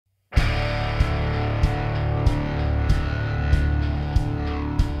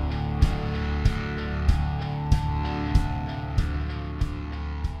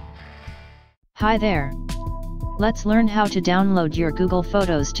Hi there. Let's learn how to download your Google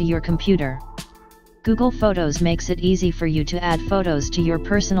Photos to your computer. Google Photos makes it easy for you to add photos to your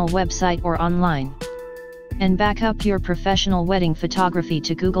personal website or online, and back up your professional wedding photography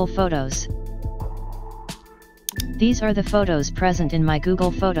to Google Photos. These are the photos present in my Google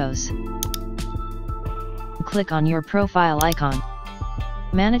Photos. Click on your profile icon.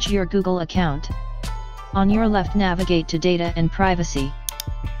 Manage your Google account. On your left, navigate to Data and Privacy.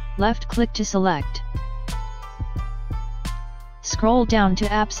 Left click to select. Scroll down to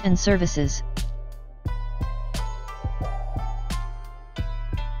Apps and Services.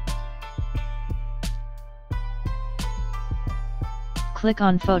 Click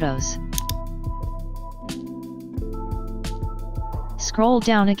on Photos. Scroll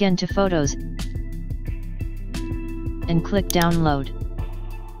down again to Photos and click Download.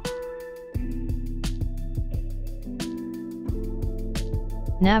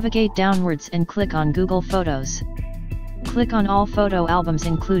 Navigate downwards and click on Google Photos. Click on all photo albums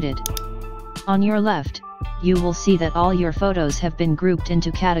included. On your left, you will see that all your photos have been grouped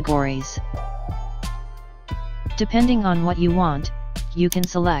into categories. Depending on what you want, you can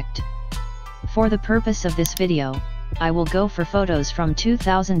select. For the purpose of this video, I will go for photos from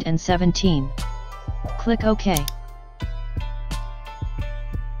 2017. Click OK.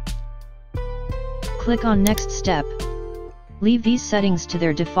 Click on Next Step. Leave these settings to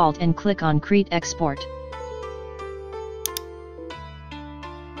their default and click on Create Export.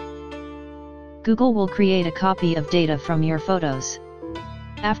 Google will create a copy of data from your photos,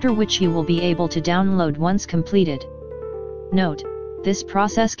 after which you will be able to download once completed. Note, this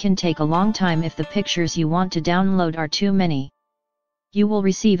process can take a long time if the pictures you want to download are too many. You will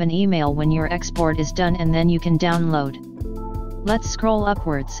receive an email when your export is done and then you can download. Let's scroll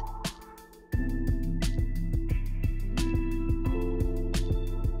upwards.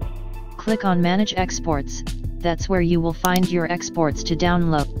 Click on Manage Exports, that's where you will find your exports to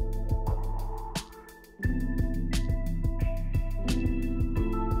download.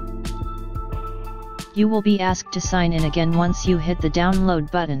 You will be asked to sign in again once you hit the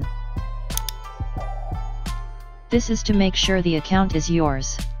download button. This is to make sure the account is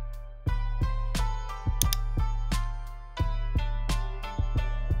yours.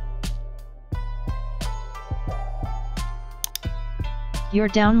 Your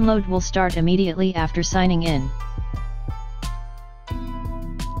download will start immediately after signing in.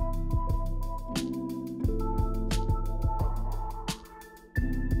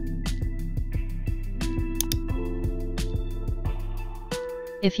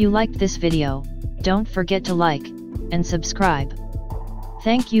 If you liked this video, don't forget to like and subscribe.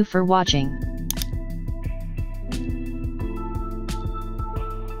 Thank you for watching.